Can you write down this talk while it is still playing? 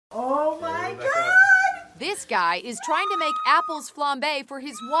This guy is trying to make apples flambe for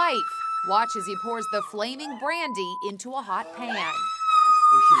his wife. Watch as he pours the flaming brandy into a hot pan.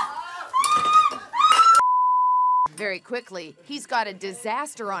 Very quickly, he's got a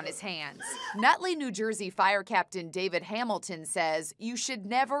disaster on his hands. Nutley, New Jersey Fire Captain David Hamilton says you should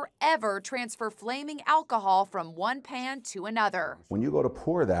never, ever transfer flaming alcohol from one pan to another. When you go to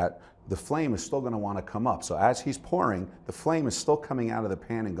pour that, the flame is still going to want to come up. So as he's pouring, the flame is still coming out of the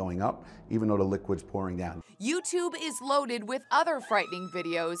pan and going up, even though the liquid's pouring down. YouTube is loaded with other frightening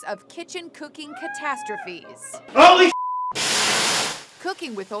videos of kitchen cooking catastrophes. Holy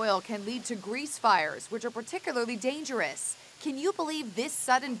Cooking with oil can lead to grease fires, which are particularly dangerous. Can you believe this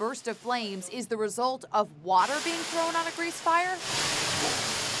sudden burst of flames is the result of water being thrown on a grease fire?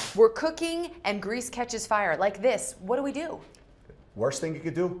 We're cooking and grease catches fire like this. What do we do? Worst thing you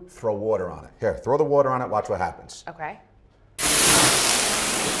could do, throw water on it. Here, throw the water on it, watch what happens. Okay.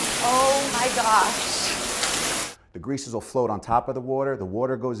 Oh my gosh. The greases will float on top of the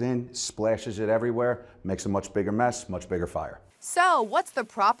water goes in, splashes it everywhere, makes a much bigger mess, much bigger fire. So, what's the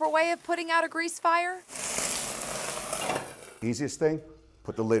proper way of putting out a grease fire? Easiest thing,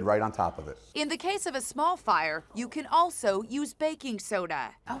 put the lid right on top of it. In the case of a small fire, you can also use baking soda.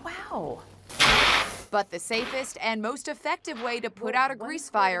 Oh, wow. But the safest and most effective way to put out a grease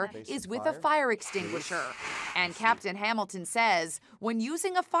fire is with a fire extinguisher. And Captain Hamilton says, when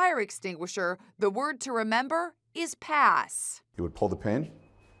using a fire extinguisher, the word to remember is pass. You would pull the pin,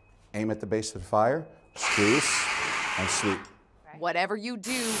 aim at the base of the fire, squeeze, and sweep. Whatever you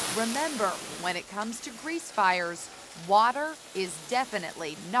do, remember, when it comes to grease fires, water is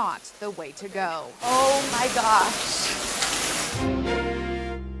definitely not the way to go. Oh my gosh.